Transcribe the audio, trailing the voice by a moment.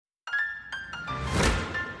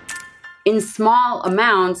In small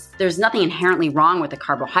amounts, there's nothing inherently wrong with the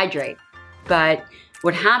carbohydrate. But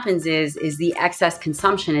what happens is the excess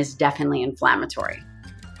consumption is definitely inflammatory.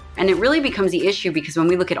 And it really becomes the issue because when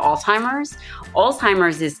we look at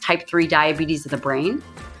Alzheimer's is type 3 diabetes of the brain.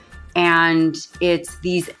 And it's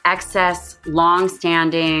these excess,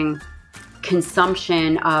 long-standing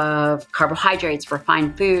consumption of carbohydrates,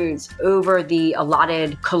 refined foods over the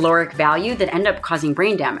allotted caloric value that end up causing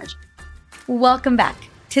brain damage. Welcome back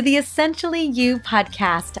to the Essentially You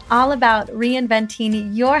podcast, all about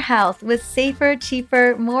reinventing your health with safer,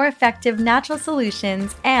 cheaper, more effective natural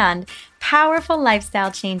solutions and powerful lifestyle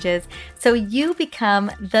changes so you become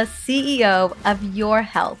the CEO of your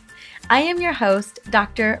health. I am your host,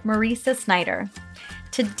 Dr. Marisa Snyder.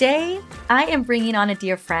 Today, I am bringing on a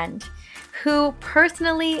dear friend who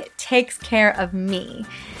personally takes care of me,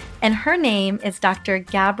 and her name is Dr.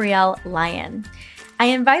 Gabrielle Lyon. I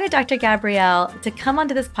invited Dr. Gabrielle to come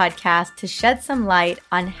onto this podcast to shed some light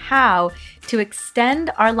on how to extend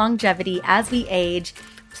our longevity as we age.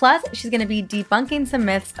 Plus, she's going to be debunking some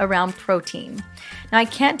myths around protein. Now, I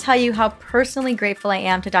can't tell you how personally grateful I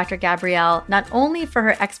am to Dr. Gabrielle, not only for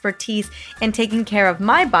her expertise in taking care of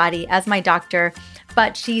my body as my doctor,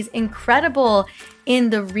 but she's incredible in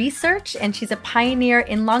the research and she's a pioneer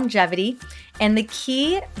in longevity. And the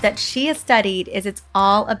key that she has studied is it's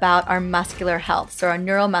all about our muscular health, so our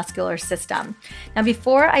neuromuscular system. Now,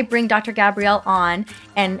 before I bring Dr. Gabrielle on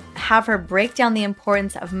and have her break down the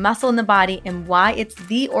importance of muscle in the body and why it's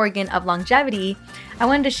the organ of longevity, I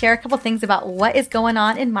wanted to share a couple things about what is going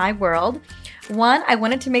on in my world. One, I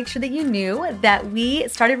wanted to make sure that you knew that we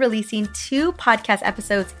started releasing 2 podcast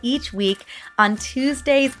episodes each week on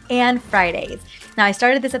Tuesdays and Fridays. Now, I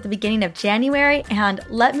started this at the beginning of January, and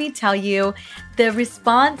let me tell you, the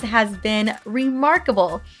response has been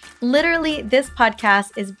remarkable. Literally, this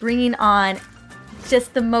podcast is bringing on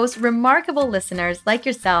just the most remarkable listeners like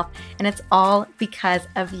yourself, and it's all because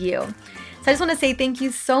of you. So I just want to say thank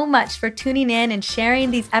you so much for tuning in and sharing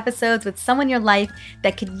these episodes with someone in your life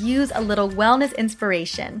that could use a little wellness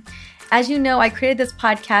inspiration. As you know, I created this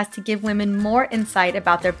podcast to give women more insight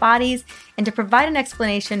about their bodies and to provide an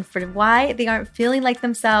explanation for why they aren't feeling like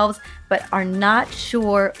themselves, but are not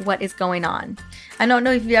sure what is going on. I don't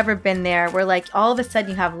know if you've ever been there where like all of a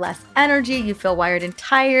sudden you have less energy, you feel wired and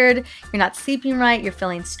tired, you're not sleeping right, you're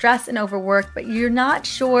feeling stressed and overworked, but you're not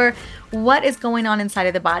sure what is going on inside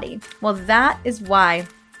of the body. Well, that is why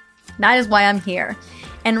I'm here.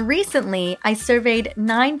 And recently I surveyed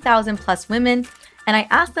 9,000 plus women and I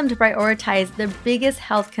asked them to prioritize their biggest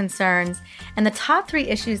health concerns. And the top 3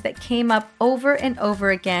 issues that came up over and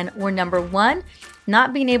over again were number 1,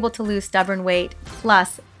 not being able to lose stubborn weight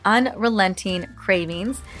plus unrelenting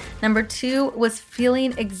cravings. Number 2 was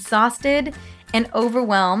feeling exhausted and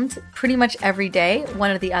overwhelmed pretty much every day,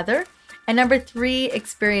 one or the other. And number 3,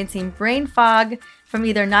 experiencing brain fog from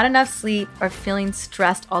either not enough sleep or feeling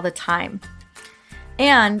stressed all the time.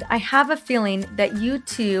 And I have a feeling that you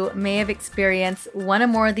too may have experienced one or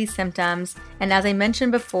more of these symptoms, and as I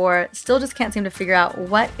mentioned before, still just can't seem to figure out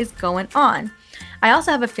what is going on. I also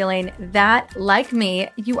have a feeling that, like me,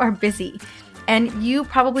 you are busy, and you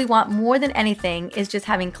probably want more than anything is just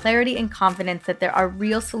having clarity and confidence that there are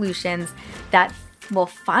real solutions that will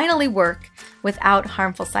finally work without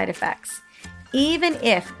harmful side effects. Even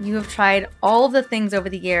if you have tried all of the things over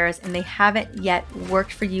the years and they haven't yet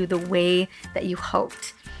worked for you the way that you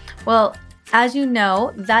hoped. Well, as you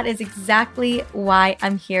know, that is exactly why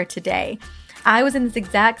I'm here today. I was in this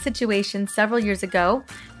exact situation several years ago.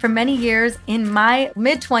 For many years, in my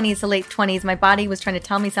mid-20s to late 20s, my body was trying to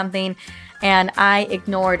tell me something and I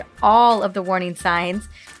ignored all of the warning signs.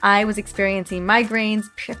 I was experiencing migraines,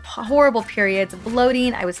 horrible periods,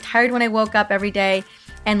 bloating. I was tired when I woke up every day.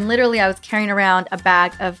 And literally, I was carrying around a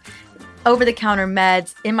bag of over-the-counter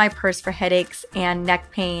meds in my purse for headaches and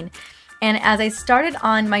neck pain. And as I started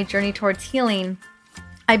on my journey towards healing,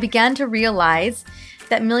 I began to realize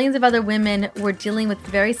that millions of other women were dealing with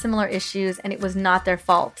very similar issues, and it was not their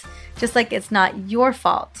fault, just like it's not your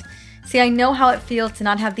fault. See, I know how it feels to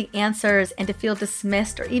not have the answers and to feel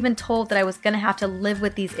dismissed or even told that I was going to have to live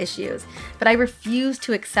with these issues, but I refused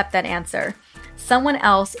to accept that answer. Someone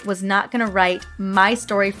else was not going to write my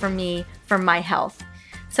story for me for my health.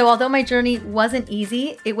 So although my journey wasn't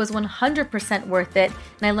easy, it was 100% worth it.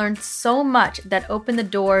 And I learned so much that opened the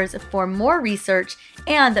doors for more research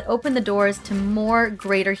and that opened the doors to more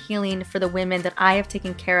greater healing for the women that I have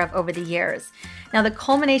taken care of over the years. Now, the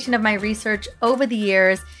culmination of my research over the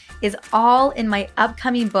years is all in my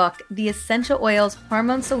upcoming book, The Essential Oils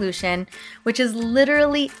Hormone Solution, which is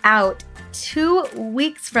literally out 2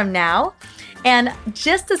 weeks from now. And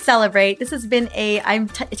just to celebrate, this has been I'm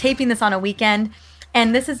taping this on a weekend,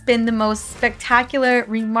 and this has been the most spectacular,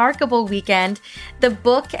 remarkable weekend. The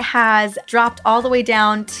book has dropped all the way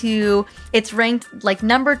down to, it's ranked like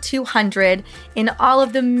number 200 in all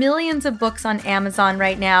of the millions of books on Amazon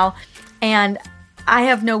right now. And I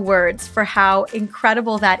have no words for how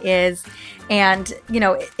incredible that is. And,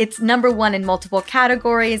 it's number 1 in multiple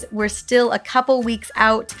categories. We're still a couple weeks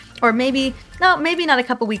out, or maybe not a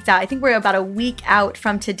couple weeks out. I think we're about a week out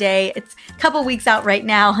from today. It's a couple weeks out right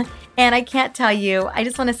now. And I can't tell you, I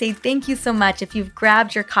just want to say thank you so much if you've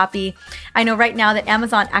grabbed your copy. I know right now that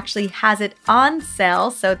Amazon actually has it on sale.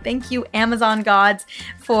 So thank you, Amazon gods,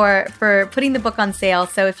 for putting the book on sale.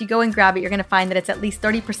 So if you go and grab it, you're going to find that it's at least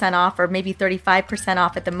 30% off or maybe 35%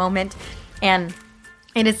 off at the moment. And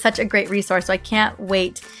it is such a great resource. So I can't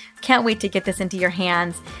wait to get this into your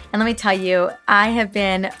hands. And let me tell you, I have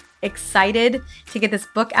been excited to get this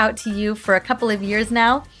book out to you for a couple of years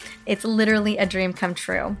now. It's literally a dream come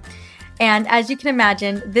true. And as you can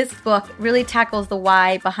imagine, this book really tackles the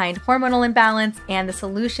why behind hormonal imbalance and the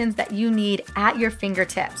solutions that you need at your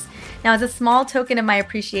fingertips. Now, as a small token of my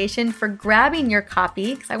appreciation for grabbing your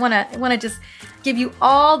copy, because I want to just give you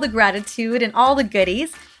all the gratitude and all the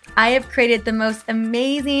goodies, I have created the most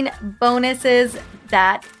amazing bonuses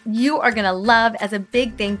that you are going to love as a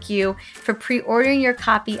big thank you for pre-ordering your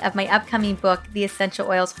copy of my upcoming book, The Essential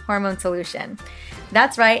Oils Hormone Solution.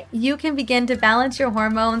 That's right, you can begin to balance your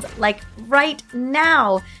hormones like right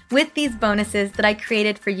now with these bonuses that I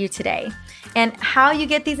created for you today. And how you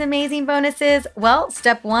get these amazing bonuses? Well,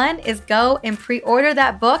 step 1 is go and pre-order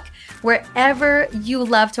that book wherever you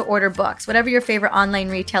love to order books, whatever your favorite online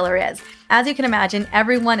retailer is. As you can imagine,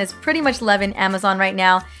 everyone is pretty much loving Amazon right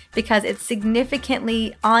now because it's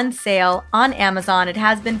significantly on sale on Amazon. It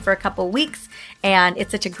has been for a couple weeks, and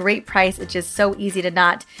it's such a great price. It's just so easy to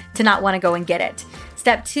not want to go and get it.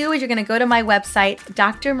 Step 2 is you're going to go to my website,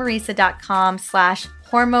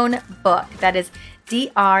 drmariza.com/hormone book. That is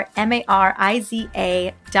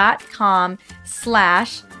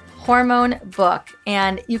drmariza.com/hormone book.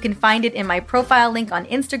 And you can find it in my profile link on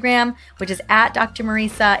Instagram, which is at Dr.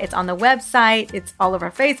 Mariza. It's on the website. It's all over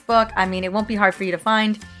Facebook. I mean, it won't be hard for you to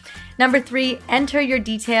find. Number 3, enter your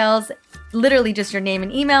details, literally just your name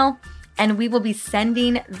and email, and we will be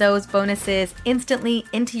sending those bonuses instantly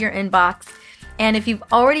into your inbox. And if you've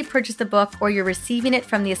already purchased the book or you're receiving it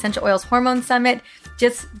from the Essential Oils Hormone Summit,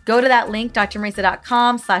 just go to that link,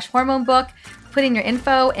 drmariza.com/hormone book, put in your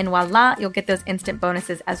info, and voila, you'll get those instant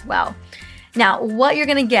bonuses as well. Now, what you're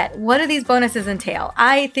going to get, what do these bonuses entail?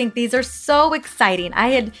 I think these are so exciting. I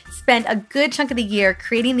had spent a good chunk of the year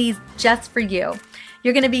creating these just for you.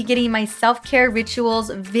 You're going to be getting my self-care rituals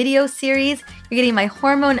video series. You're getting my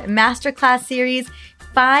hormone masterclass series,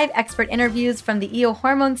 5 expert interviews from the EO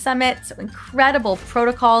Hormone Summit, so incredible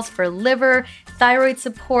protocols for liver, thyroid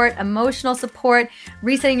support, emotional support,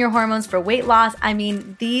 resetting your hormones for weight loss. I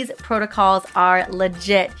mean, these protocols are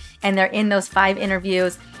legit, and they're in those 5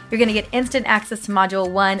 interviews. You're going to get instant access to Module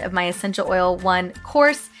 1 of my Essential Oil 1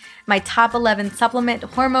 course, my top 11 supplement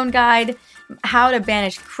hormone guide, how to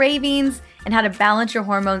banish cravings, and how to balance your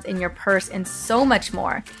hormones in your purse, and so much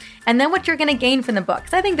more. And then what you're going to gain from the book,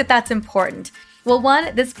 because I think that that's important. Well,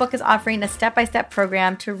 1, this book is offering a step-by-step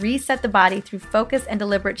program to reset the body through focus and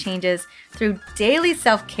deliberate changes through daily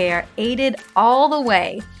self-care, aided all the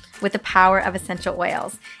way with the power of essential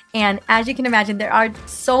oils. And as you can imagine, there are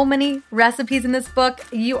so many recipes in this book.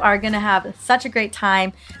 You are going to have such a great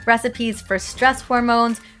time. Recipes for stress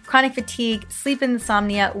hormones, chronic fatigue, sleep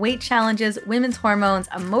insomnia, weight challenges, women's hormones,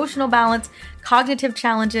 emotional balance, cognitive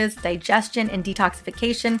challenges, digestion and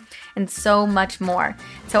detoxification, and so much more.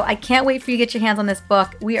 So I can't wait for you to get your hands on this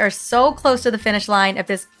book. We are so close to the finish line of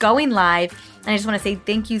this going live. And I just want to say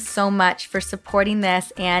thank you so much for supporting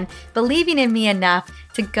this and believing in me enough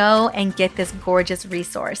to go and get this gorgeous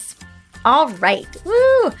resource. All right,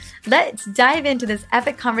 woo! Let's dive into this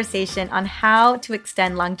epic conversation on how to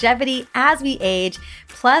extend longevity as we age.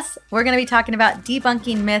 Plus, we're going to be talking about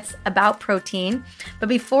debunking myths about protein. But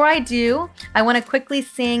before I do, I want to quickly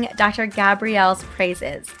sing Dr. Gabrielle's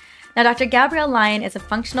praises. Now, Dr. Gabrielle Lyon is a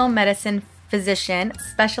functional medicine physician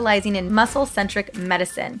specializing in muscle-centric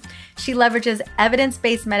medicine. She leverages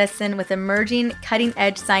evidence-based medicine with emerging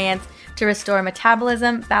cutting-edge science to restore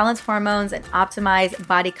metabolism, balance hormones, and optimize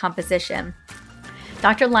body composition.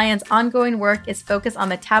 Dr. Lyon's ongoing work is focused on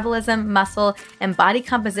metabolism, muscle, and body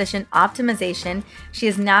composition optimization. She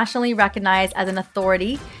is nationally recognized as an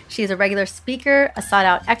authority. She is a regular speaker, a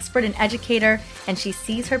sought-out expert and educator, and she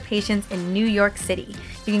sees her patients in New York City.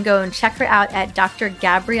 You can go and check her out at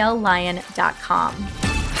drgabriellelyon.com.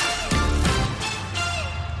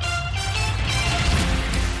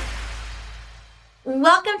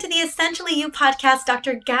 Welcome to the Essentially You podcast,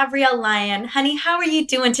 Dr. Gabrielle Lyon. Honey, how are you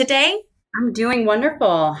doing today? I'm doing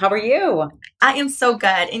wonderful. How are you? I am so good.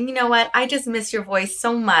 And you know what? I just miss your voice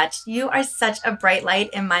so much. You are such a bright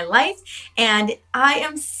light in my life. And I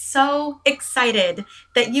am so excited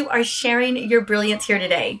that you are sharing your brilliance here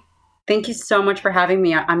today. Thank you so much for having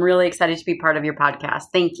me. I'm really excited to be part of your podcast.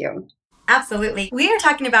 Thank you. Absolutely. We are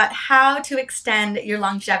talking about how to extend your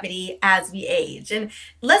longevity as we age. And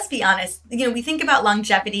let's be honest, we think about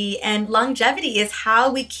longevity, and longevity is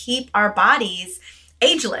how we keep our bodies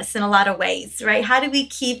ageless in a lot of ways, right? How do we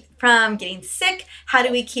keep from getting sick? How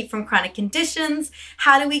do we keep from chronic conditions?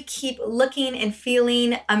 How do we keep looking and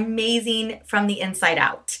feeling amazing from the inside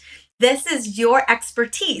out? This is your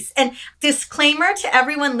expertise. And disclaimer to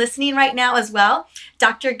everyone listening right now as well,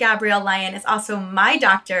 Dr. Gabrielle Lyon is also my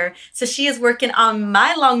doctor. So she is working on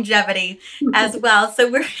my longevity as well. So I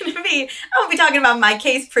won't be talking about my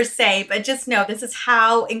case per se, but just know this is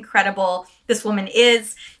how incredible this woman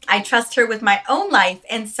is. I trust her with my own life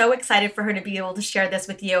and so excited for her to be able to share this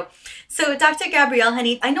with you. So Dr. Gabrielle,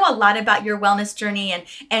 honey, I know a lot about your wellness journey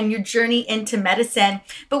and your journey into medicine,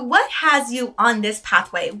 but what has you on this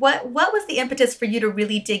pathway? What was the impetus for you to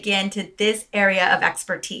really dig into this area of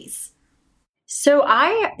expertise? So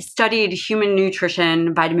I studied human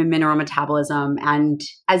nutrition, vitamin mineral metabolism, and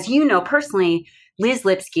as you know personally, Liz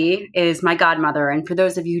Lipsky is my godmother. And for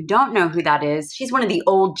those of you who don't know who that is, she's one of the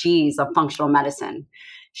old G's of functional medicine.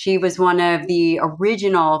 She was one of the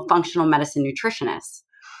original functional medicine nutritionists.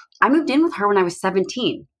 I moved in with her when I was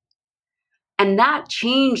 17. And that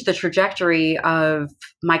changed the trajectory of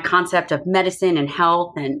my concept of medicine and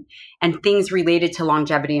health and things related to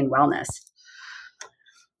longevity and wellness.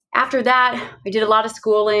 After that, I did a lot of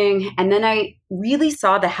schooling, and then I really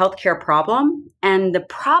saw the healthcare problem. And the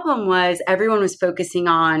problem was everyone was focusing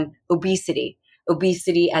on obesity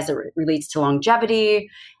as it relates to longevity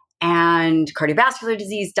and cardiovascular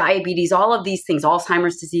disease, diabetes, all of these things,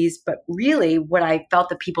 Alzheimer's disease. But really what I felt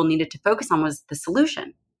that people needed to focus on was the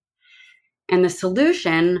solution. And the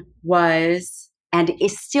solution was, and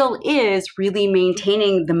it still is, really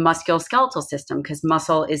maintaining the musculoskeletal system, because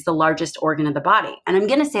muscle is the largest organ of the body. And I'm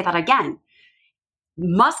going to say that again.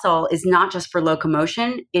 Muscle is not just for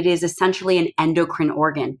locomotion. It is essentially an endocrine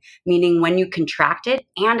organ, meaning when you contract it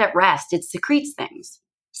and at rest, it secretes things.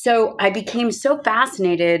 So I became so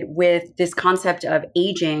fascinated with this concept of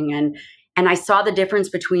aging, and I saw the difference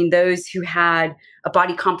between those who had a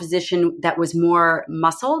body composition that was more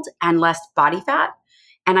muscled and less body fat.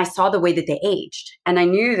 And I saw the way that they aged. And I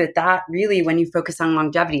knew that really, when you focus on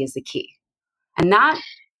longevity, is the key. And that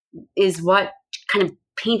is what kind of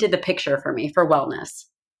painted the picture for me for wellness.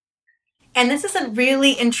 And this is a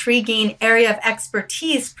really intriguing area of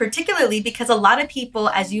expertise, particularly because a lot of people,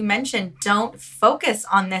 as you mentioned, don't focus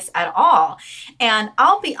on this at all. And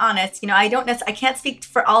I'll be honest, I can't speak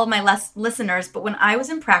for all of my listeners, but when I was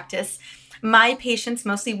in practice, my patients,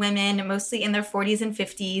 mostly women, mostly in their 40s and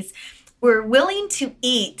 50s, were willing to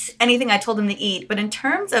eat anything I told them to eat. But in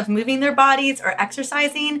terms of moving their bodies or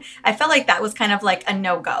exercising, I felt like that was kind of like a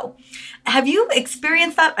no-go. Have you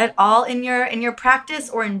experienced that at all in your practice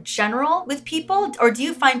or in general with people? Or do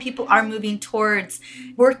you find people are moving towards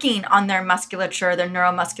working on their musculature, their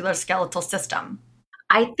neuromuscular skeletal system?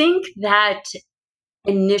 I think that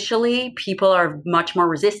initially people are much more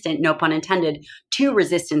resistant, no pun intended, to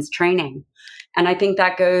resistance training. And I think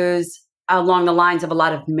that goes along the lines of a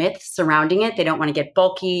lot of myths surrounding it. They don't want to get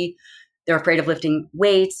bulky. They're afraid of lifting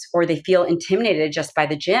weights, or they feel intimidated just by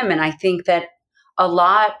the gym. And I think that a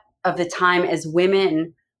lot of the time as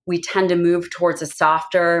women, we tend to move towards a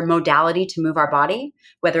softer modality to move our body,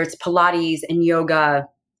 whether it's Pilates and yoga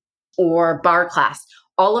or bar class.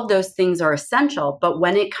 All of those things are essential. But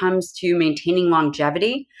when it comes to maintaining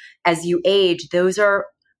longevity as you age, those are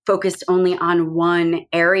focused only on one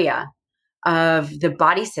area of the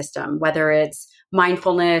body system, whether it's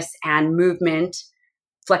mindfulness and movement,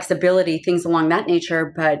 flexibility, things along that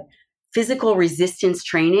nature, but physical resistance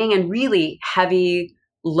training and really heavy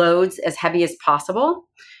loads, as heavy as possible,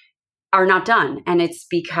 are not done. And it's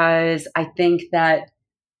because I think that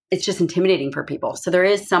it's just intimidating for people. So there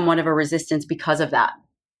is somewhat of a resistance because of that.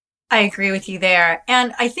 I agree with you there.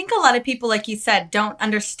 And I think a lot of people, like you said, don't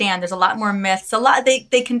understand. There's a lot more myths.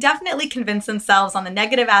 They can definitely convince themselves on the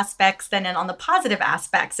negative aspects than on the positive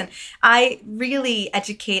aspects. And I really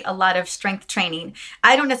educate a lot of strength training.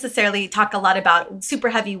 I don't necessarily talk a lot about super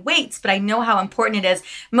heavy weights, but I know how important it is.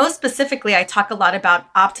 Most specifically, I talk a lot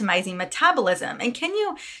about optimizing metabolism. And can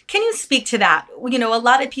you speak to that? You know, a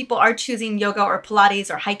lot of people are choosing yoga or Pilates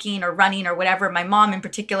or hiking or running or whatever. My mom in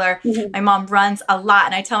particular, my mom runs a lot.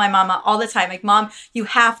 And I tell my mom all the time, like, Mom, you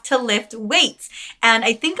have to lift weights. And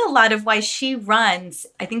I think a lot of why she runs,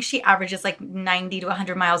 I think she averages like 90 to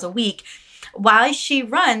 100 miles a week. Why she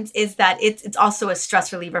runs is that it's also a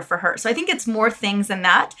stress reliever for her. So I think it's more things than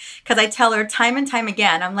that, because I tell her time and time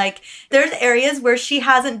again, I'm like, there's areas where she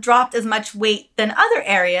hasn't dropped as much weight than other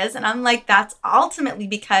areas. And I'm like, that's ultimately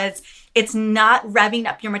because it's not revving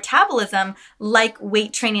up your metabolism like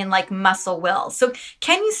weight training, like muscle will. So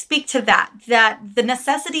can you speak to that the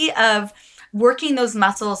necessity of working those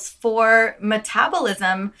muscles for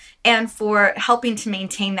metabolism and for helping to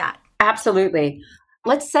maintain that? Absolutely.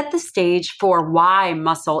 Let's set the stage for why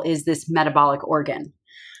muscle is this metabolic organ.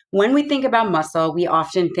 When we think about muscle, we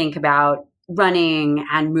often think about running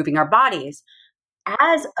and moving our bodies.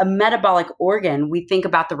 As a metabolic organ, we think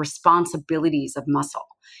about the responsibilities of muscle.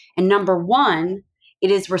 And number one,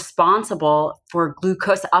 it is responsible for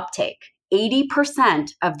glucose uptake.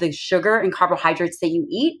 80% of the sugar and carbohydrates that you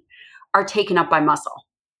eat are taken up by muscle.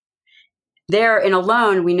 Therein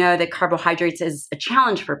alone, we know that carbohydrates is a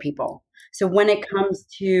challenge for people. So when it comes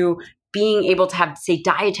to being able to have, say,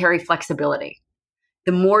 dietary flexibility,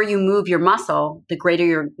 the more you move your muscle, the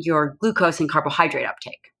greater your glucose and carbohydrate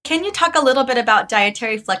uptake. Can you talk a little bit about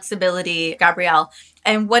dietary flexibility, Gabrielle?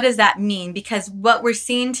 And what does that mean? Because what we're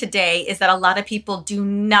seeing today is that a lot of people do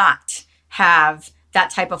not have that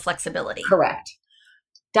type of flexibility. Correct.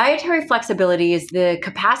 Dietary flexibility is the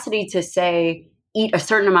capacity to, say, eat a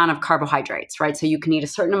certain amount of carbohydrates, right? So you can eat a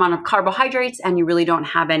certain amount of carbohydrates and you really don't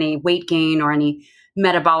have any weight gain or any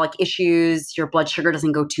metabolic issues. Your blood sugar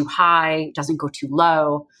doesn't go too high, doesn't go too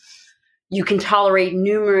low. You can tolerate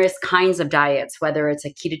numerous kinds of diets, whether it's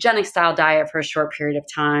a ketogenic style diet for a short period of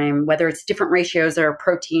time, whether it's different ratios of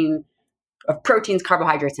proteins,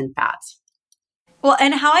 carbohydrates, and fats. Well,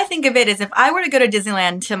 and how I think of it is if I were to go to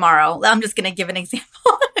Disneyland tomorrow, I'm just going to give an example.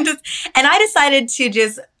 And I decided to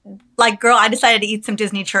just, I decided to eat some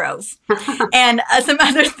Disney churros and some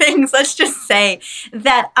other things. Let's just say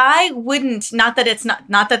that I wouldn't, not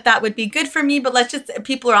that that would be good for me, but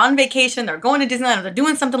people are on vacation, they're going to Disneyland, or they're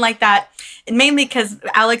doing something like that. And mainly because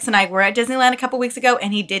Alex and I were at Disneyland a couple weeks ago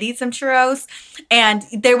and he did eat some churros and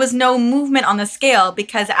there was no movement on the scale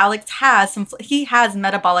because Alex has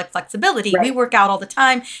metabolic flexibility. Right. We work out all the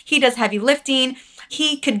time. He does heavy lifting.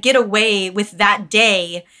 He could get away with that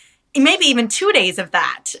day, maybe even 2 days of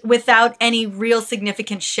that, without any real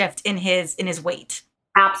significant shift in his weight.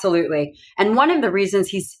 Absolutely. And one of the reasons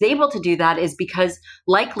he's able to do that is because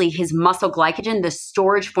likely his muscle glycogen, the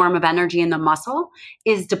storage form of energy in the muscle,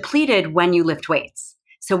 is depleted when you lift weights.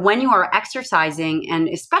 So when you are exercising, and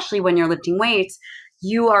especially when you're lifting weights,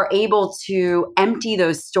 you are able to empty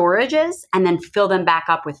those storages and then fill them back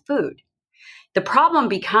up with food. The problem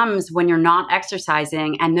becomes when you're not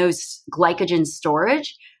exercising and those glycogen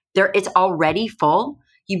storage, it's already full.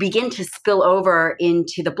 You begin to spill over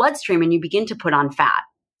into the bloodstream and you begin to put on fat.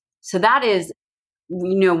 So that is,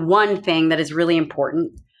 one thing that is really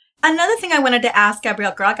important. Another thing I wanted to ask,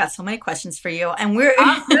 Gabrielle, girl, I got so many questions for you. And we're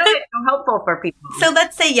good. So helpful for people. So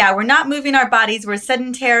let's say, we're not moving our bodies. We're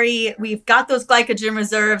sedentary. We've got those glycogen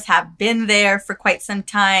reserves, have been there for quite some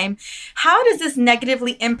time. How does this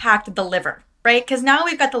negatively impact the liver? Right? Because now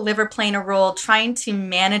we've got the liver playing a role trying to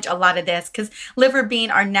manage a lot of this, because liver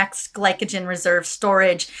being our next glycogen reserve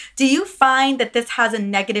storage. Do you find that this has a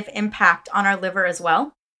negative impact on our liver as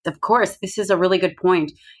well? Of course, this is a really good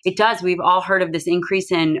point. It does. We've all heard of this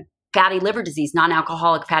increase in fatty liver disease,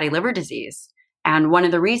 non-alcoholic fatty liver disease. And one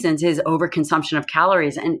of the reasons is overconsumption of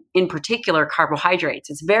calories and in particular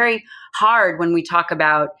carbohydrates. It's very hard when we talk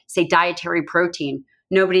about, say, dietary protein.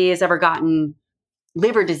 Nobody has ever gotten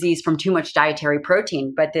liver disease from too much dietary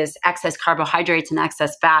protein, but this excess carbohydrates and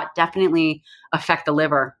excess fat definitely affect the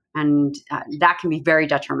liver, and that can be very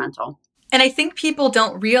detrimental. And I think people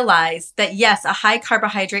don't realize that, yes, a high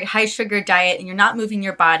carbohydrate, high sugar diet, and you're not moving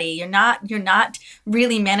your body, you're not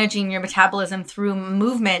really managing your metabolism through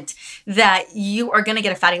movement, that you are going to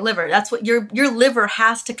get a fatty liver. That's what your liver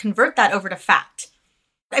has to convert that over to fat.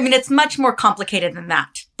 I mean, it's much more complicated than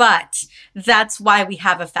that, but that's why we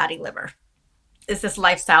have a fatty liver. Is this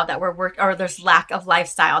lifestyle that or this lack of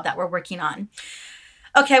lifestyle that we're working on.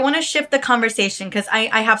 Okay, I want to shift the conversation because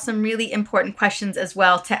I have some really important questions as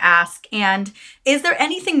well to ask. And is there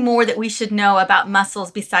anything more that we should know about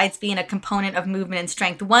muscles besides being a component of movement and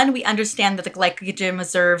strength? One, we understand that the glycogen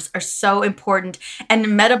reserves are so important,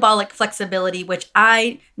 and metabolic flexibility, which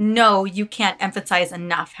I know you can't emphasize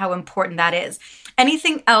enough how important that is.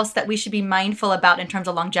 Anything else that we should be mindful about in terms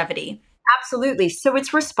of longevity? Absolutely. So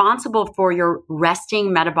it's responsible for your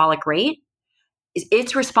resting metabolic rate.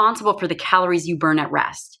 It's responsible for the calories you burn at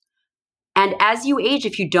rest. And as you age,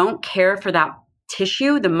 if you don't care for that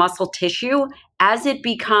tissue, the muscle tissue, as it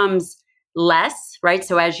becomes less, right?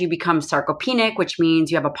 So as you become sarcopenic, which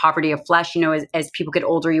means you have a poverty of flesh, as people get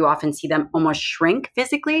older, you often see them almost shrink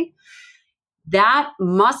physically. That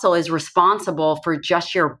muscle is responsible for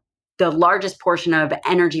just the largest portion of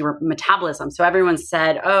energy metabolism. So everyone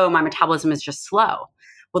said, oh, my metabolism is just slow.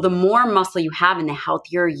 Well, the more muscle you have and the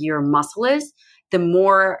healthier your muscle is, the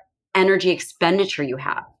more energy expenditure you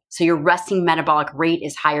have. So your resting metabolic rate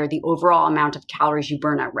is higher, the overall amount of calories you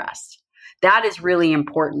burn at rest. That is really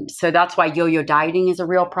important. So that's why yo-yo dieting is a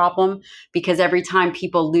real problem, because every time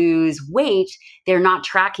people lose weight, they're not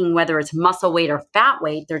tracking whether it's muscle weight or fat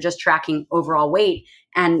weight. They're just tracking overall weight.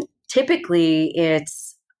 And typically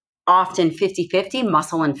it's often 50-50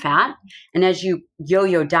 muscle and fat. And as you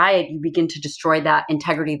yo-yo diet, you begin to destroy that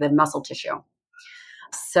integrity of the muscle tissue.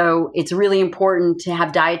 So it's really important to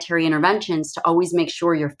have dietary interventions to always make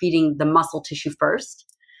sure you're feeding the muscle tissue first.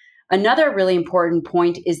 Another really important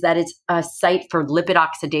point is that it's a site for lipid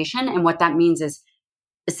oxidation. And what that means is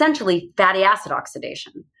essentially fatty acid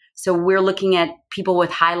oxidation. So we're looking at people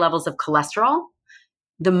with high levels of cholesterol.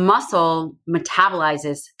 The muscle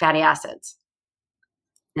metabolizes fatty acids.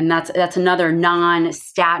 And that's another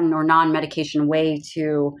non-statin or non-medication way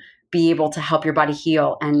to be able to help your body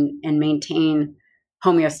heal and maintain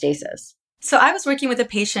homeostasis. So I was working with a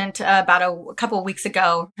patient about a couple of weeks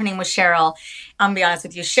ago. Her name was Cheryl. I'll be honest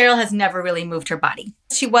with you, Cheryl has never really moved her body.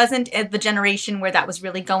 She wasn't at the generation where that was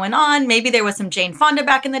really going on. Maybe there was some Jane Fonda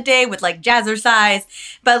back in the day with like jazzercise,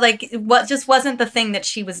 but like what just wasn't the thing that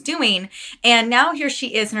she was doing. And now here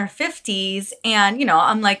she is in her 50s. And,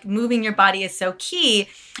 I'm like, moving your body is so key.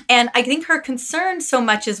 And I think her concern so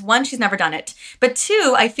much is, one, she's never done it. But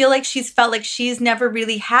two, I feel like she's felt like she's never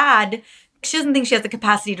really she doesn't think she has the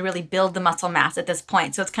capacity to really build the muscle mass at this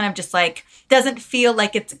point. So it's kind of just like, doesn't feel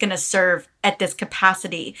like it's going to serve at this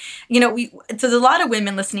capacity. So there's a lot of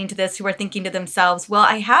women listening to this who are thinking to themselves, well,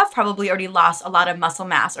 I have probably already lost a lot of muscle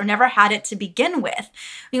mass or never had it to begin with.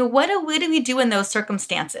 What do we do in those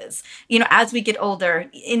circumstances? As we get older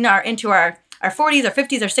into our 40s or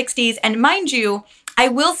 50s or 60s. And mind you, I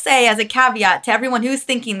will say as a caveat to everyone who's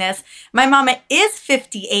thinking this, my mama is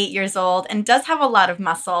 58 years old and does have a lot of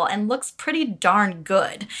muscle and looks pretty darn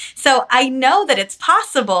good. So I know that it's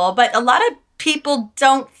possible, but a lot of people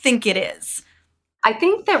don't think it is. I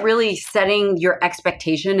think that really setting your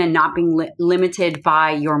expectation and not being limited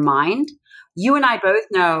by your mind. You and I both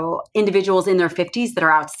know individuals in their 50s that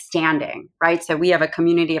are outstanding, right? So we have a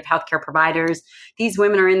community of healthcare providers. These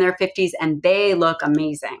women are in their 50s and they look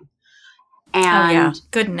amazing. And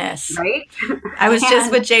goodness. Right? I was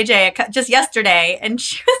just with JJ just yesterday, and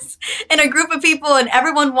she was in a group of people and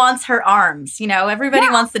everyone wants her arms. Everybody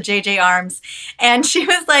wants the JJ arms. And she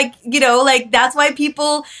was like, that's why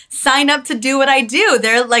people sign up to do what I do.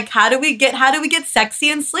 They're like, how do we get sexy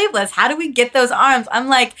and sleeveless? How do we get those arms? I'm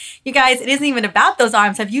like, you guys, it isn't even about those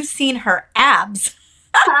arms. Have you seen her abs?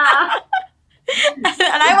 And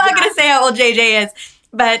I'm not going to say how old JJ is,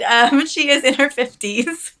 but she is in her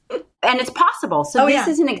 50s. And it's possible. So this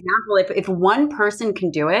is an example. If one person can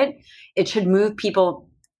do it, it should move people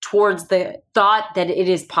towards the thought that it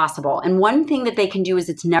is possible. And one thing that they can do is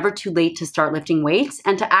it's never too late to start lifting weights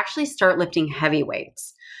and to actually start lifting heavy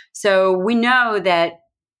weights. So we know that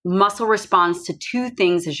muscle responds to two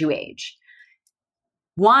things as you age.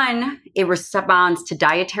 One, it responds to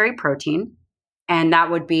dietary protein. And that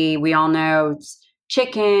would be, we all know,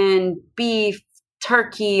 chicken, beef,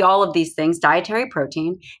 turkey, all of these things, dietary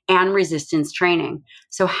protein, and resistance training.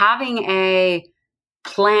 So having a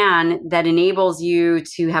plan that enables you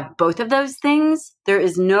to have both of those things, there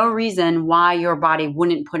is no reason why your body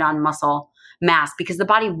wouldn't put on muscle mass, because the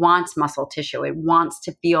body wants muscle tissue. It wants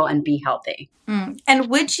to feel and be healthy. And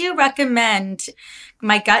would you recommend,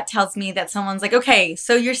 my gut tells me that someone's like, okay,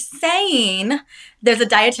 so you're saying there's a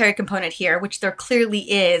dietary component here, which there clearly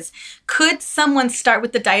is. Could someone start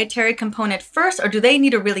with the dietary component first, or do they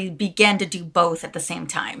need to really begin to do both at the same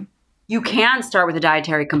time? You can start with the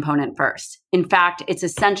dietary component first. In fact, it's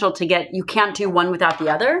essential you can't do one without the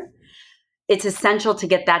other. It's essential to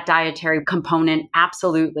get that dietary component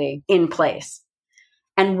absolutely in place.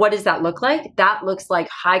 And what does that look like? That looks like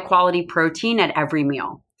high quality protein at every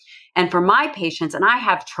meal. And for my patients, and I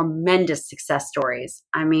have tremendous success stories.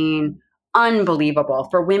 I mean, unbelievable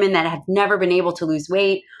for women that have never been able to lose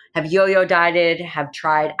weight, have yo-yo dieted, have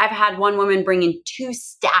tried. I've had one woman bring in 2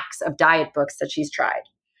 stacks of diet books that she's tried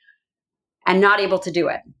and not able to do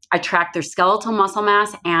it. I track their skeletal muscle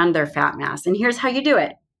mass and their fat mass. And here's how you do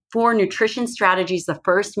it. For nutrition strategies, the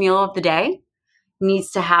first meal of the day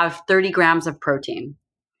needs to have 30 grams of protein.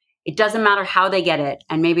 It doesn't matter how they get it.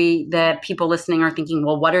 And maybe the people listening are thinking,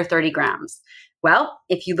 well, what are 30 grams? Well,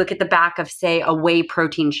 if you look at the back of, say, a whey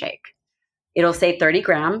protein shake, it'll say 30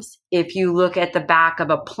 grams. If you look at the back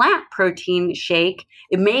of a plant protein shake,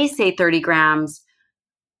 it may say 30 grams.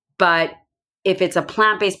 But if it's a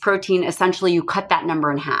plant-based protein, essentially you cut that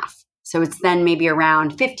number in half. So it's then maybe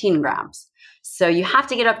around 15 grams. So you have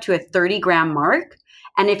to get up to a 30-gram mark.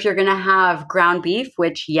 And if you're going to have ground beef,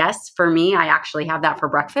 which yes, for me, I actually have that for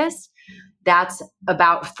breakfast, that's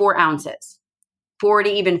about 4 ounces, 4 to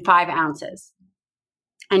even 5 ounces.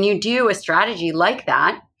 And you do a strategy like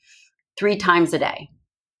that 3 times a day.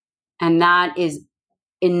 And that is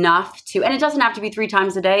enough to, and it doesn't have to be 3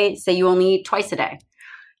 times a day. Say you only eat twice a day.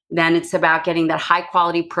 Then it's about getting that high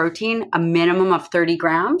quality protein, a minimum of 30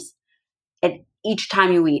 grams at each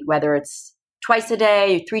time you eat, whether it's twice a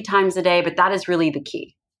day, or 3 times a day, but that is really the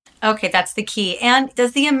key. Okay, that's the key. And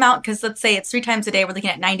does the amount, because let's say it's 3 times a day, we're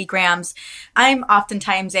looking at 90 grams. I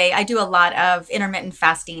do a lot of intermittent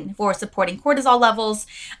fasting for supporting cortisol levels.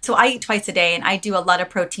 So I eat twice a day and I do a lot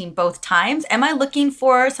of protein both times. Am I looking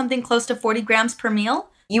for something close to 40 grams per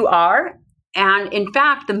meal? You are. And in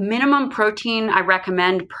fact, the minimum protein I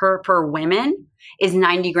recommend per women is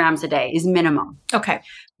 90 grams a day, is minimum. Okay.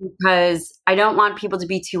 Because I don't want people to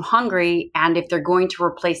be too hungry. And if they're going to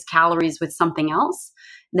replace calories with something else,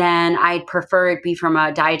 then I'd prefer it be from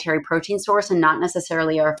a dietary protein source and not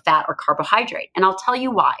necessarily a fat or carbohydrate. And I'll tell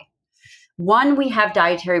you why. 1, we have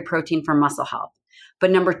dietary protein for muscle health.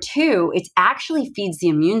 But number 2, it actually feeds the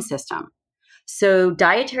immune system. So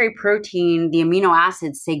dietary protein, the amino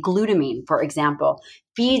acids, say glutamine, for example,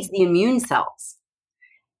 feeds the immune cells.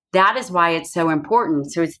 That is why it's so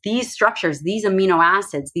important. So it's these structures, these amino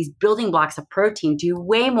acids, these building blocks of protein do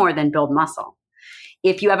way more than build muscle.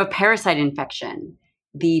 If you have a parasite infection,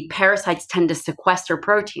 the parasites tend to sequester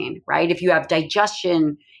protein, right? If you have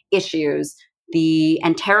digestion issues, the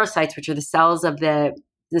enterocytes, which are the cells of the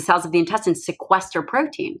intestine, sequester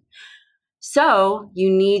protein. So you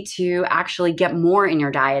need to actually get more in your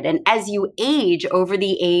diet. And as you age, over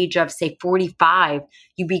the age of, say, 45,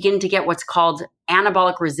 you begin to get what's called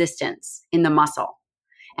anabolic resistance in the muscle.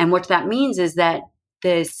 And what that means is that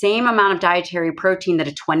the same amount of dietary protein that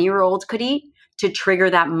a 20-year-old could eat to trigger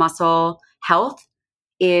that muscle health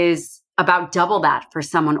is about double that for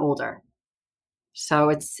someone older. So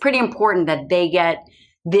it's pretty important that they get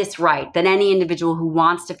this right, that any individual who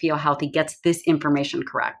wants to feel healthy gets this information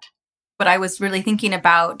correct. What I was really thinking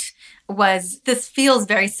about was this feels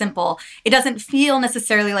very simple. It doesn't feel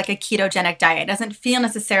necessarily like a ketogenic diet. It doesn't feel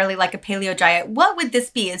necessarily like a paleo diet. What would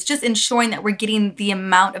this be? It's just ensuring that we're getting the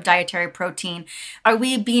amount of dietary protein. Are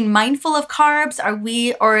we being mindful of carbs?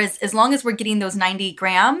 As long as we're getting those 90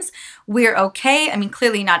 grams, we're okay? I mean,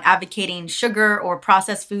 clearly not advocating sugar or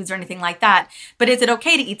processed foods or anything like that, but is it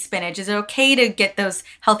okay to eat spinach? Is it okay to get those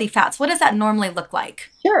healthy fats? What does that normally look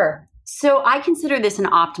like? Sure. So I consider this an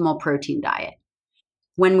optimal protein diet.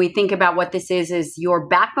 When we think about what this is your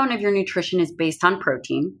backbone of your nutrition is based on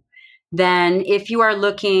protein. Then if you are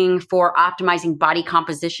looking for optimizing body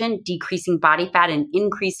composition, decreasing body fat and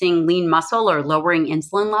increasing lean muscle or lowering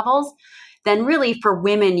insulin levels, then really for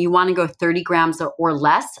women, you want to go 30 grams or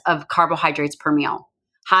less of carbohydrates per meal.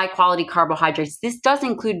 High quality carbohydrates. This does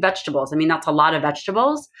include vegetables. I mean, that's a lot of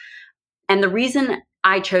vegetables. And the reason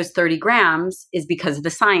I chose 30 grams is because of the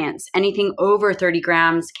science. Anything over 30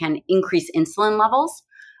 grams can increase insulin levels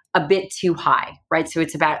a bit too high, right? So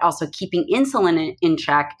it's about also keeping insulin in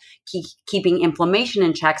check, keeping inflammation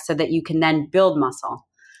in check so that you can then build muscle.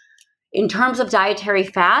 In terms of dietary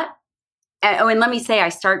fat, and let me say I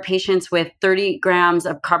start patients with 30 grams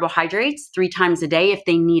of carbohydrates 3 times a day if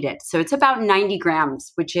they need it. So it's about 90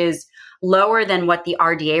 grams, which is lower than what the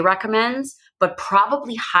RDA recommends, but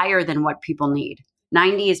probably higher than what people need.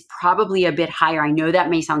 90 is probably a bit higher. I know that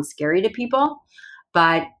may sound scary to people,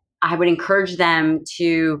 but I would encourage them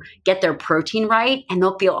to get their protein right and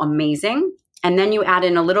they'll feel amazing. And then you add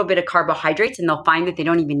in a little bit of carbohydrates and they'll find that they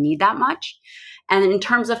don't even need that much. And in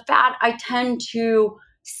terms of fat, I tend to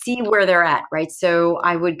see where they're at, right? So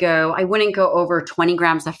I wouldn't go over 20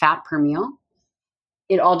 grams of fat per meal.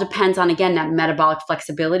 It all depends on, again, that metabolic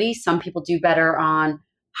flexibility. Some people do better on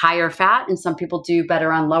higher fat and some people do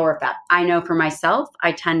better on lower fat. I know for myself,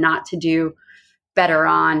 I tend not to do better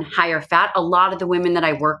on higher fat. A lot of the women that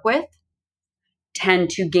I work with tend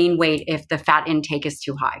to gain weight if the fat intake is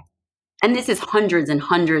too high. And this is hundreds and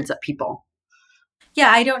hundreds of people. Yeah,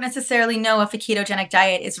 I don't necessarily know if a ketogenic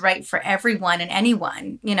diet is right for everyone and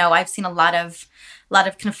anyone. I've seen a lot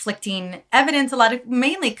of conflicting evidence,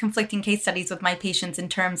 mainly conflicting case studies with my patients in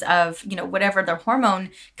terms of, whatever their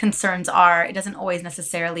hormone concerns are, it doesn't always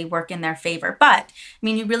necessarily work in their favor. But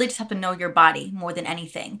you really just have to know your body more than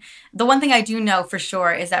anything. The one thing I do know for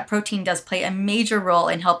sure is that protein does play a major role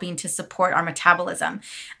in helping to support our metabolism.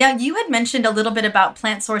 Now, you had mentioned a little bit about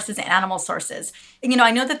plant sources and animal sources.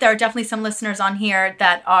 I know that there are definitely some listeners on here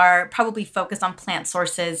that are probably focused on plant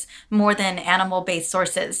sources more than animal-based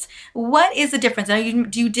sources. What is the difference? Now,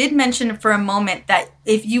 you did mention for a moment that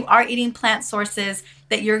if you are eating plant sources,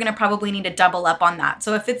 that you're going to probably need to double up on that.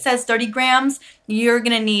 So if it says 30 grams, you're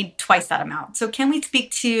going to need twice that amount. So can we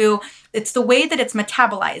speak to, it's the way that it's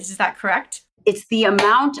metabolized, is that correct? It's the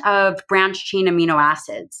amount of branched chain amino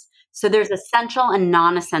acids. So there's essential and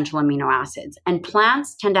non-essential amino acids. And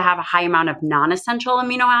plants tend to have a high amount of non-essential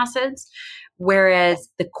amino acids, whereas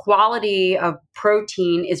the quality of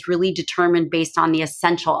protein is really determined based on the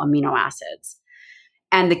essential amino acids.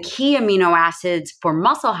 And the key amino acids for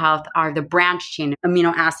muscle health are the branched chain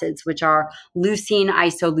amino acids, which are leucine,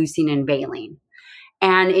 isoleucine, and valine.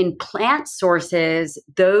 And in plant sources,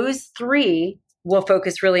 those three, will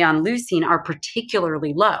focus really on leucine, are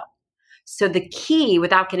particularly low. So the key,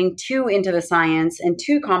 without getting too into the science and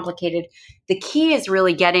too complicated, the key is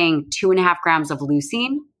really getting 2.5 grams of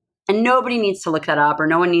leucine. And nobody needs to look that up, or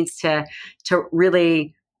no one needs to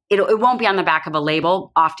really, it won't be on the back of a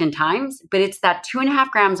label oftentimes, but it's that 2.5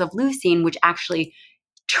 grams of leucine which actually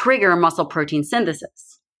trigger muscle protein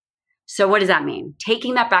synthesis. So what does that mean?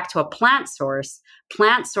 Taking that back to a plant source,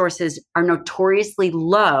 plant sources are notoriously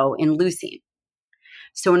low in leucine.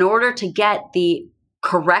 So in order to get the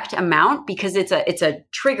correct amount, because it's a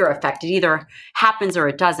trigger effect. It either happens or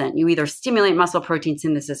it doesn't. You either stimulate muscle protein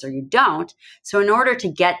synthesis or you don't. So in order to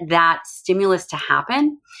get that stimulus to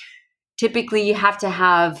happen, typically you have to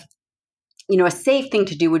have, a safe thing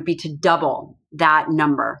to do would be to double that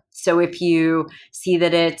number. So if you see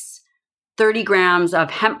that it's 30 grams of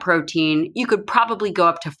hemp protein, you could probably go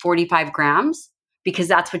up to 45 grams because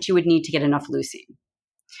that's what you would need to get enough leucine.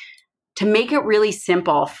 To make it really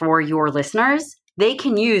simple for your listeners, they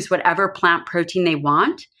can use whatever plant protein they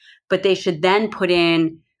want, but they should then put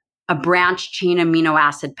in a branched chain amino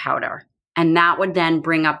acid powder. And that would then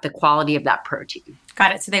bring up the quality of that protein.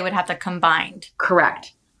 Got it. So they would have to combine.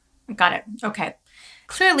 Correct. Got it. Okay.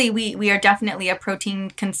 Clearly, we are definitely a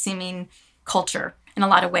protein consuming culture in a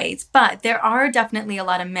lot of ways, but there are definitely a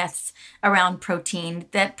lot of myths around protein,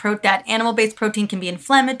 that animal-based protein can be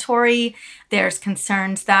inflammatory. There's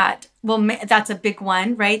concerns that, that's a big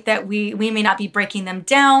one, right? That we may not be breaking them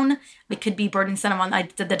down. It could be burdensome on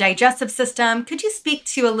the digestive system. Could you speak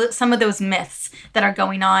to some of those myths that are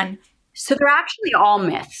going on? So they're actually all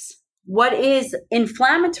myths. What is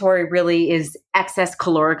inflammatory really is excess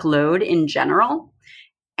caloric load in general,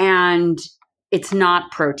 and it's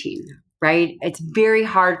not protein. Right? It's very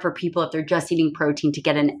hard for people, if they're just eating protein, to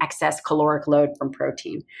get an excess caloric load from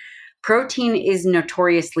protein. Protein is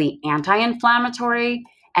notoriously anti-inflammatory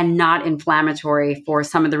and not inflammatory for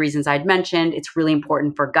some of the reasons I'd mentioned. It's really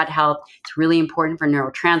important for gut health. It's really important for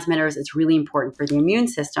neurotransmitters. It's really important for the immune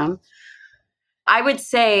system. I would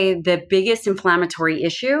say the biggest inflammatory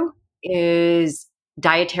issue is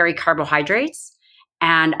dietary carbohydrates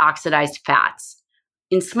and oxidized fats.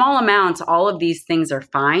 In small amounts, all of these things are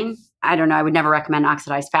fine. I don't know, I would never recommend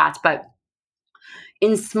oxidized fats, but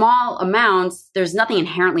in small amounts, there's nothing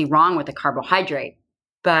inherently wrong with a carbohydrate.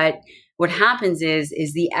 But what happens is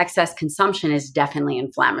the excess consumption is definitely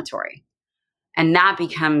inflammatory. And that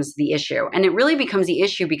becomes the issue. And it really becomes the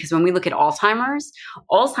issue because when we look at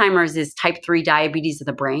Alzheimer's is type 3 diabetes of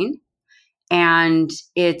the brain. And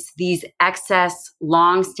it's these excess,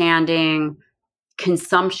 long-standing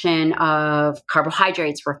consumption of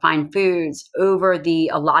carbohydrates, refined foods over the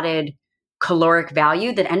allotted caloric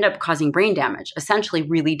value that end up causing brain damage, essentially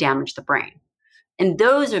really damage the brain. And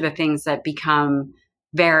those are the things that become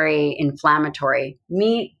very inflammatory.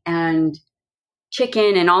 Meat and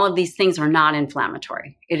chicken and all of these things are not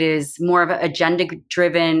inflammatory. It is more of an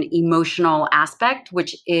agenda-driven emotional aspect,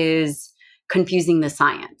 which is confusing the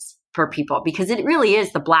science for people, because it really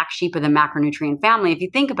is the black sheep of the macronutrient family. If you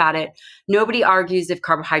think about it, nobody argues if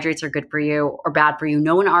carbohydrates are good for you or bad for you.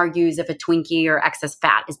 No one argues if a Twinkie or excess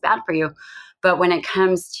fat is bad for you. But when it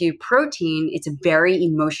comes to protein, it's very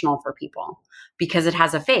emotional for people because it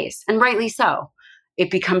has a face, and rightly so. it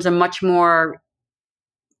becomes a much more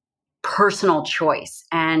personal choice.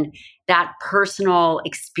 And that personal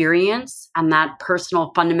experience and that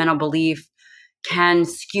personal fundamental belief can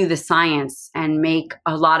skew the science and make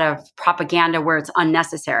a lot of propaganda where it's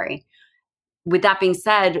unnecessary. With that being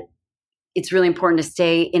said, it's really important to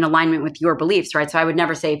stay in alignment with your beliefs, right? So I would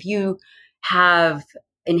never say if you have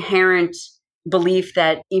inherent belief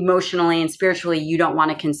that emotionally and spiritually you don't want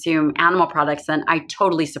to consume animal products, then I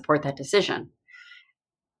totally support that decision.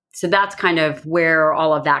 So that's kind of where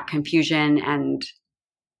all of that confusion and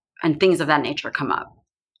things of that nature come up.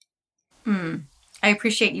 I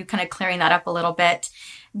appreciate you kind of clearing that up a little bit.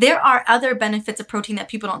 There are other benefits of protein that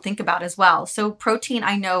people don't think about as well. So protein,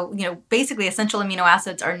 I know, basically essential amino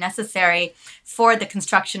acids are necessary for the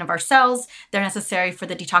construction of our cells. They're necessary for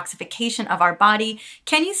the detoxification of our body.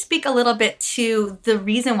 Can you speak a little bit to the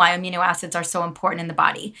reason why amino acids are so important in the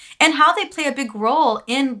body and how they play a big role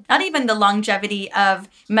in not even the longevity of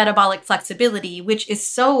metabolic flexibility, which is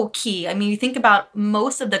so key. I mean, you think about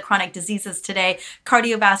most of the chronic diseases today,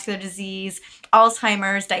 cardiovascular disease,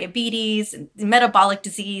 Alzheimer's, diabetes, metabolic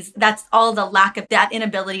disease. That's all the lack of that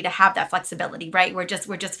inability to have that flexibility, right? We're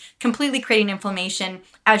just completely creating inflammation,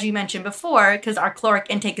 as you mentioned before, because our caloric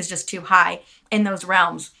intake is just too high in those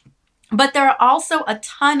realms. But there are also a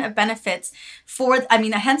ton of benefits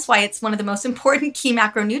hence why it's one of the most important key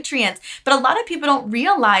macronutrients. But a lot of people don't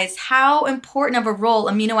realize how important of a role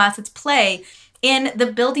amino acids play in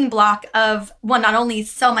the building block of, not only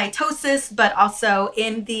cell mitosis, but also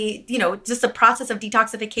in the, just the process of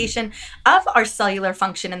detoxification of our cellular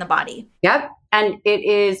function in the body. Yep. And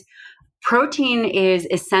protein is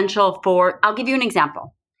essential I'll give you an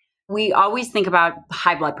example. We always think about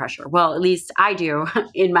high blood pressure. Well, at least I do.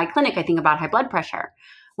 In my clinic, I think about high blood pressure.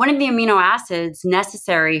 One of the amino acids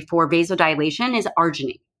necessary for vasodilation is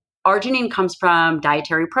arginine. Arginine comes from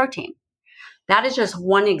dietary protein. That is just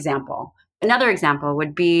one example. Another example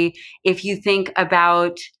would be if you think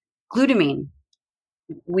about glutamine.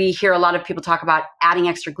 We hear a lot of people talk about adding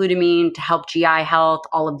extra glutamine to help GI health,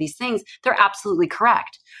 all of these things. They're absolutely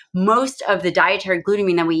correct. Most of the dietary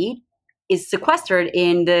glutamine that we eat is sequestered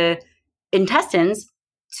in the intestines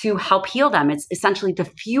to help heal them. It's essentially the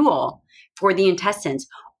fuel for the intestines,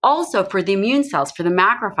 also for the immune cells, for the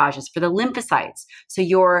macrophages, for the lymphocytes. So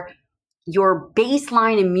your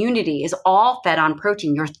baseline immunity is all fed on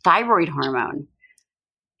protein, your thyroid hormone.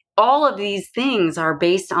 All of these things are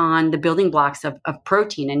based on the building blocks of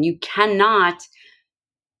protein, and you cannot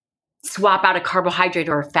swap out a carbohydrate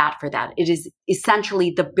or a fat for that. It is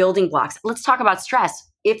essentially the building blocks. Let's talk about stress.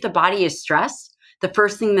 If the body is stressed, the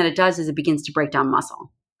first thing that it does is it begins to break down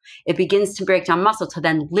muscle. It begins to break down muscle to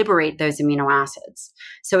then liberate those amino acids.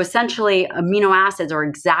 So essentially, amino acids are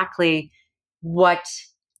exactly what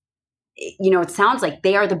it sounds like.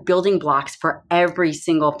 They are the building blocks for every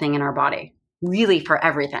single thing in our body, really for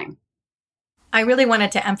everything. I really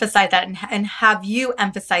wanted to emphasize that and have you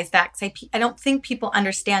emphasize that, because I don't think people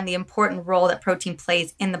understand the important role that protein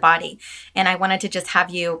plays in the body. And I wanted to just have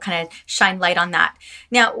you kind of shine light on that.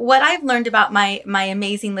 Now, what I've learned about my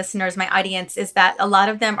amazing listeners, my audience, is that a lot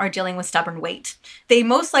of them are dealing with stubborn weight. They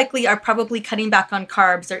most likely are probably cutting back on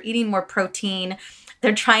carbs or eating more protein.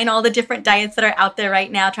 They're trying all the different diets that are out there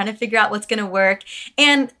right now, trying to figure out what's going to work.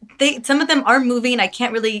 And some of them are moving. I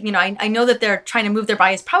can't really, I know that they're trying to move their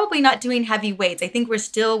bodies, probably not doing heavy weights. I think we're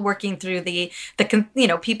still working through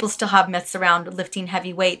people still have myths around lifting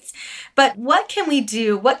heavy weights. But what can we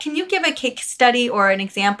do? What can you give a case study or an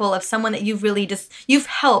example of someone that you've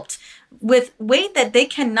helped with weight that they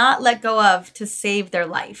cannot let go of to save their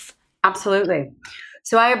life? Absolutely.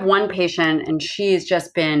 So I have one patient, and she's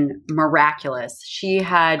just been miraculous. She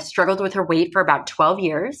had struggled with her weight for about 12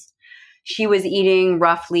 years. She was eating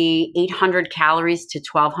roughly 800 calories to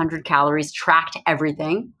 1,200 calories, tracked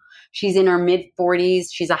everything. She's in her mid-40s.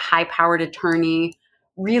 She's a high-powered attorney,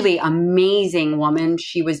 really amazing woman.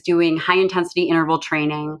 She was doing high-intensity interval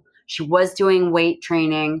training. She was doing weight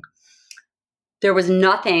training. There was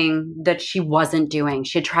nothing that she wasn't doing.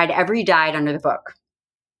 She had tried every diet under the book.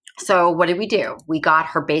 So what did we do? We got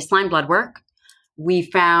her baseline blood work. We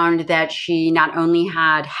found that she not only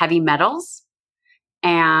had heavy metals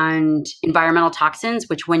and environmental toxins,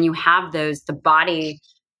 which when you have those, the body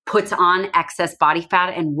puts on excess body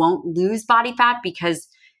fat and won't lose body fat because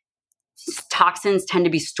toxins tend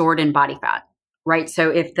to be stored in body fat, right?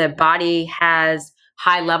 So if the body has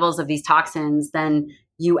high levels of these toxins, then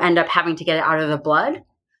you end up having to get it out of the blood,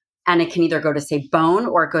 and it can either go to, say, bone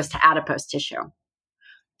or it goes to adipose tissue.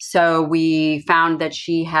 So we found that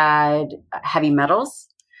she had heavy metals,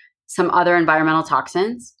 some other environmental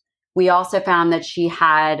toxins. We also found that she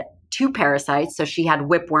had two parasites. So she had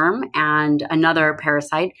whipworm and another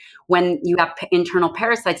parasite. When you have internal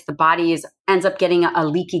parasites, the body ends up getting a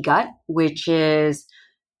leaky gut, which is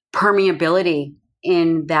permeability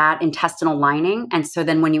in that intestinal lining. And so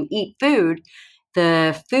then when you eat food,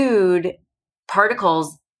 the food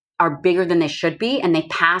particles are bigger than they should be, and they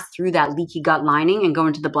pass through that leaky gut lining and go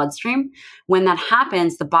into the bloodstream. When that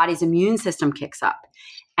happens, the body's immune system kicks up.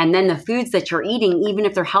 And then the foods that you're eating, even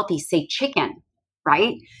if they're healthy, say chicken,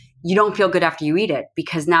 right? You don't feel good after you eat it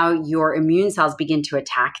because now your immune cells begin to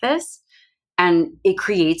attack this, and it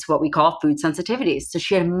creates what we call food sensitivities. So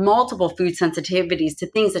she had multiple food sensitivities to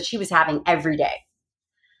things that she was having every day.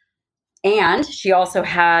 And she also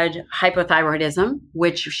had hypothyroidism,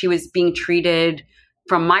 which she was being treated,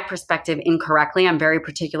 from my perspective, incorrectly. I'm very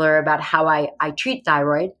particular about how I treat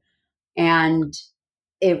thyroid. And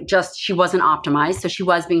she wasn't optimized. So she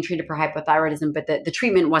was being treated for hypothyroidism, but the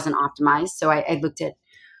treatment wasn't optimized. So I looked at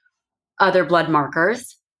other blood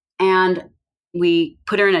markers, and we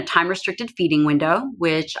put her in a time-restricted feeding window,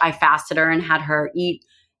 which I fasted her and had her eat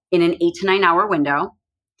in an 8 to 9 hour window.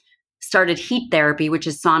 Started heat therapy, which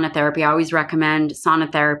is sauna therapy. I always recommend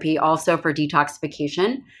sauna therapy also for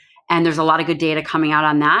detoxification. And there's a lot of good data coming out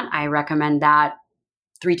on that. I recommend that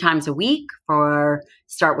 3 times a week,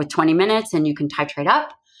 start with 20 minutes and you can titrate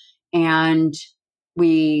up. And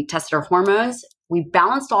we tested her hormones. We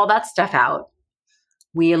balanced all that stuff out.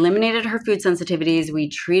 We eliminated her food sensitivities. We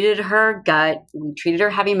treated her gut. We treated her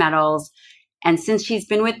heavy metals. And since she's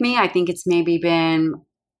been with me, I think it's been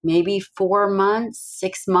 4 months,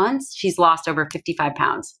 6 months, she's lost over 55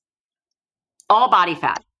 pounds. All body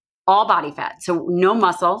fat. So no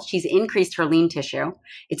muscle. She's increased her lean tissue.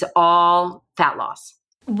 It's all fat loss.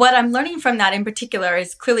 What I'm learning from that in particular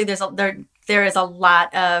is clearly there is a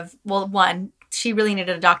lot of, well, one, she really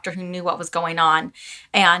needed a doctor who knew what was going on.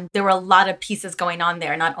 And there were a lot of pieces going on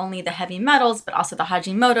there, not only the heavy metals, but also the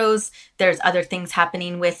Hashimoto's. There's other things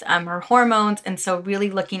happening with her hormones. And so really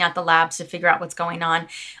looking at the labs to figure out what's going on.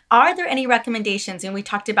 Are there any recommendations? And we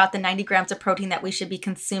talked about the 90 grams of protein that we should be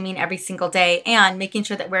consuming every single day and making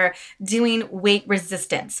sure that we're doing weight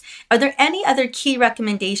resistance. Are there any other key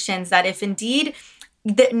recommendations that if indeed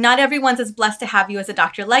not everyone's as blessed to have you as a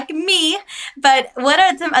doctor like me, but what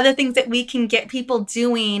are some other things that we can get people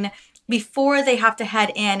doing before they have to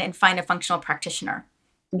head in and find a functional practitioner?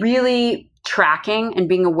 Really tracking and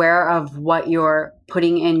being aware of what you're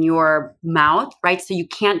putting in your mouth, right? So you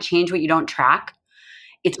can't change what you don't track.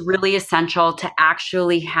 It's really essential to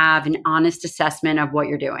actually have an honest assessment of what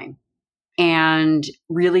you're doing and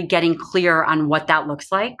really getting clear on what that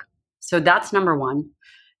looks like. So that's number one.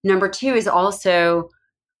 Number two is also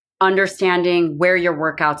understanding where your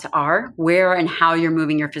workouts are, where and how you're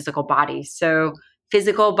moving your physical body. So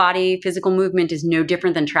physical movement is no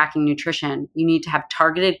different than tracking nutrition. You need to have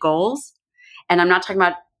targeted goals. And I'm not talking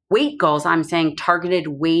about weight goals. I'm saying targeted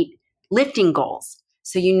weight lifting goals.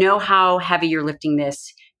 So you know how heavy you're lifting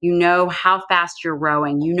this. You know how fast you're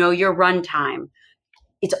rowing. You know your run time.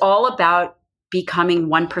 It's all about becoming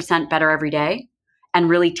 1% better every day and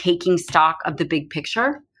really taking stock of the big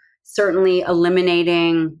picture. Certainly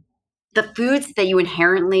eliminating the foods that you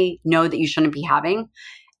inherently know that you shouldn't be having.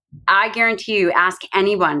 I guarantee you, ask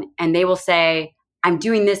anyone and they will say, I'm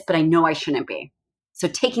doing this, but I know I shouldn't be. So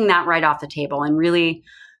taking that right off the table and really,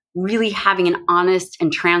 really having an honest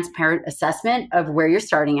and transparent assessment of where you're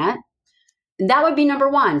starting at. That would be number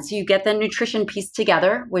one. So you get the nutrition piece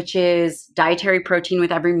together, which is dietary protein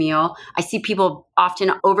with every meal. I see people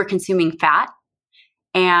often over-consuming fat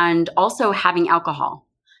and also having alcohol.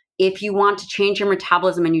 If you want to change your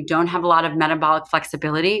metabolism and you don't have a lot of metabolic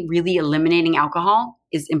flexibility, really eliminating alcohol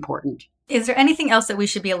is important. Is there anything else that we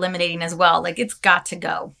should be eliminating as well? Like it's got to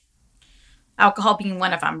go. Alcohol being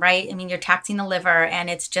one of them, right? I mean, you're taxing the liver and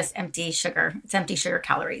it's just empty sugar. It's empty sugar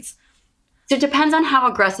calories. So it depends on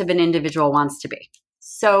how aggressive an individual wants to be.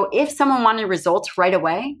 So if someone wanted results right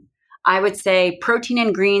away, I would say protein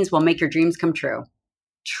and greens will make your dreams come true.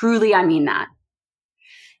 Truly, I mean that.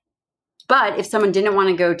 But if someone didn't want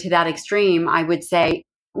to go to that extreme, I would say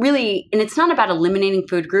really, and it's not about eliminating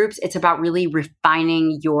food groups, it's about really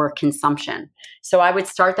refining your consumption. So I would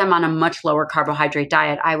start them on a much lower carbohydrate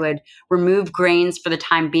diet. I would remove grains for the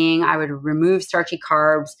time being. I would remove starchy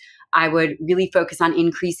carbs. I would really focus on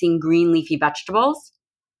increasing green leafy vegetables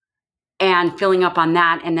and filling up on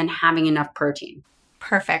that and then having enough protein.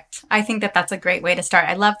 Perfect. I think that that's a great way to start.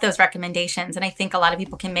 I love those recommendations. And I think a lot of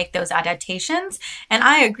people can make those adaptations. And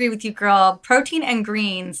I agree with you, girl. Protein and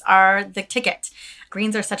greens are the ticket.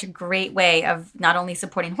 Greens are such a great way of not only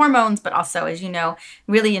supporting hormones, but also, as you know,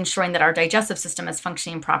 really ensuring that our digestive system is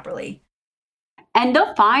functioning properly. And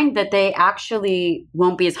they'll find that they actually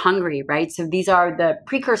won't be as hungry, right? So these are the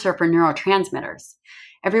precursor for neurotransmitters.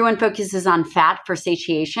 Everyone focuses on fat for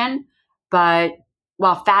satiation, but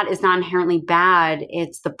while fat is not inherently bad,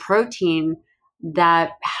 it's the protein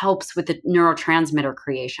that helps with the neurotransmitter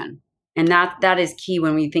creation. And that is key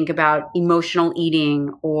when we think about emotional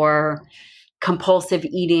eating or compulsive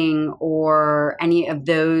eating or any of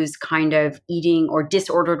those kind of eating or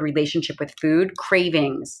disordered relationship with food,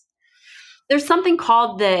 cravings. There's something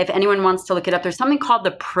called if anyone wants to look it up, there's something called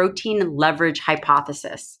the protein leverage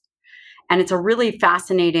hypothesis. And it's a really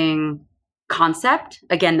fascinating concept.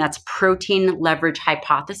 Again, that's protein leverage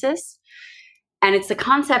hypothesis. And it's the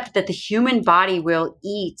concept that the human body will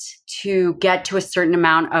eat to get to a certain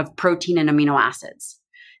amount of protein and amino acids.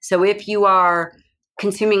 So if you are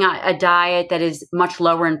consuming a diet that is much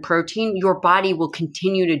lower in protein, your body will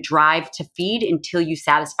continue to drive to feed until you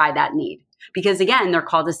satisfy that need. Because again, they're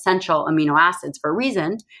called essential amino acids for a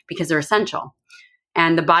reason, because they're essential.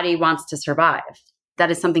 And the body wants to survive. That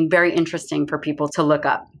is something very interesting for people to look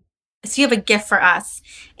up. So you have a gift for us.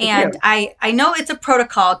 And I know it's a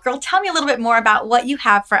protocol. Girl, tell me a little bit more about what you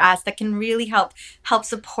have for us that can really help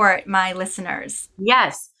support my listeners.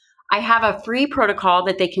 Yes. I have a free protocol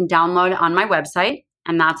that they can download on my website,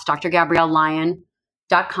 and that's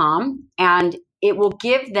drgabriellelyon.com. And it will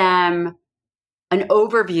give them an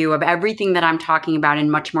overview of everything that I'm talking about in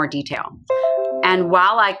much more detail. And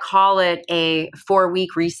while I call it a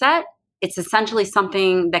 4-week reset, it's essentially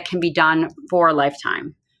something that can be done for a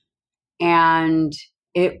lifetime. And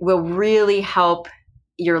it will really help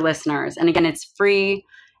your listeners. And again, it's free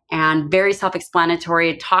and very self-explanatory.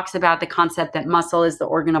 It talks about the concept that muscle is the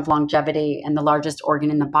organ of longevity and the largest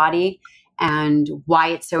organ in the body, and why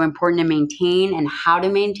it's so important to maintain and how to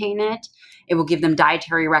maintain it. It will give them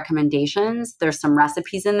dietary recommendations. There's some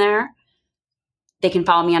recipes in there. They can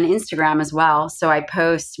follow me on Instagram as well. So I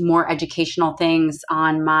post more educational things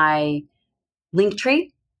on my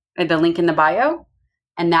Linktree, the link in the bio.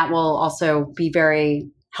 And that will also be very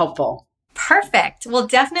helpful. Perfect. We'll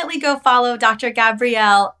definitely go follow Dr.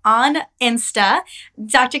 Gabrielle on Insta.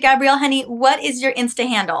 Dr. Gabrielle, honey, what is your Insta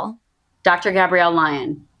handle? Dr. Gabrielle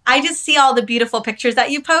Lyon. I just see all the beautiful pictures that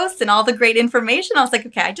you post and all the great information. I was like,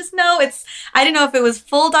 okay, I just know I didn't know if it was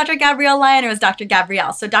full Dr. Gabrielle Lyon or it was Dr.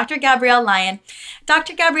 Gabrielle. So Dr. Gabrielle Lyon.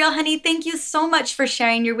 Dr. Gabrielle, honey, thank you so much for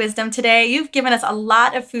sharing your wisdom today. You've given us a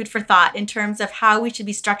lot of food for thought in terms of how we should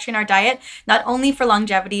be structuring our diet, not only for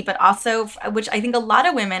longevity, but also, which I think a lot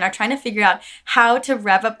of women are trying to figure out how to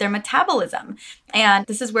rev up their metabolism. And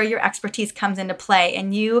this is where your expertise comes into play.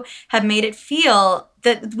 And you have made it feel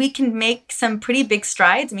that we can make some pretty big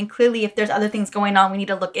strides. I mean, clearly, if there's other things going on, we need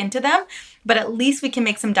to look into them. But at least we can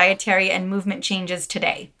make some dietary and movement changes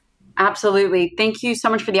today. Absolutely. Thank you so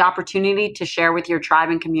much for the opportunity to share with your tribe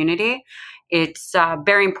and community. It's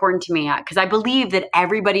very important to me because I believe that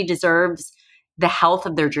everybody deserves the health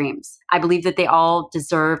of their dreams. I believe that they all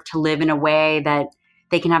deserve to live in a way that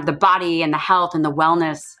they can have the body and the health and the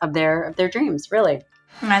wellness of their dreams, really.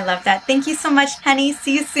 I love that. Thank you so much, honey.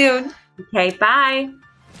 See you soon. Okay, bye.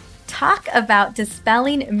 Talk about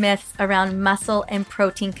dispelling myths around muscle and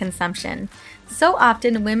protein consumption. So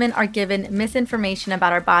often women are given misinformation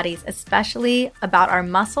about our bodies, especially about our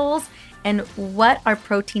muscles and what our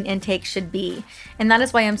protein intake should be. And that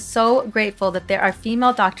is why I'm so grateful that there are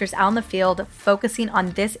female doctors out in the field focusing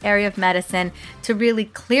on this area of medicine to really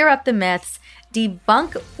clear up the myths,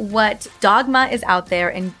 debunk what dogma is out there,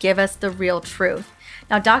 and give us the real truth.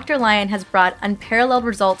 Now, Dr. Lyon has brought unparalleled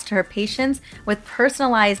results to her patients with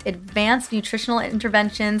personalized advanced nutritional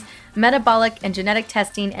interventions, metabolic and genetic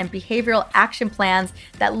testing, and behavioral action plans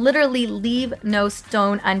that literally leave no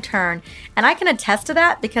stone unturned. And I can attest to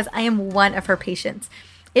that because I am one of her patients.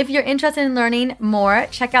 If you're interested in learning more,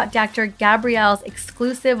 check out Dr. Gabrielle's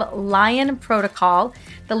exclusive Lyon protocol.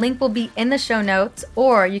 The link will be in the show notes,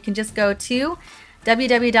 or you can just go to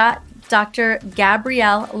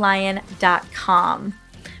www.drgabriellelyon.com.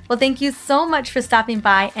 Well, thank you so much for stopping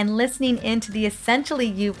by and listening into the Essentially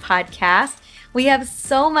You podcast. We have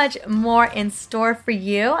so much more in store for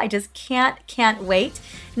you. I just can't wait.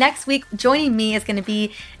 Next week, joining me is going to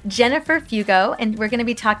be Jennifer Fugo, and we're going to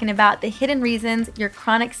be talking about the hidden reasons your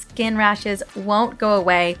chronic skin rashes won't go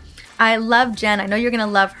away. I love Jen. I know you're going to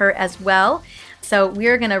love her as well. So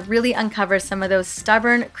we're going to really uncover some of those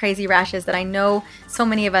stubborn, crazy rashes that I know so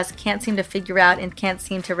many of us can't seem to figure out and can't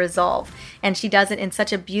seem to resolve. And she does it in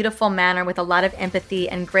such a beautiful manner with a lot of empathy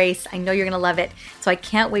and grace. I know you're going to love it. So I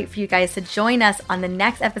can't wait for you guys to join us on the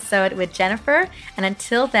next episode with Jennifer. And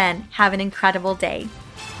until then, have an incredible day.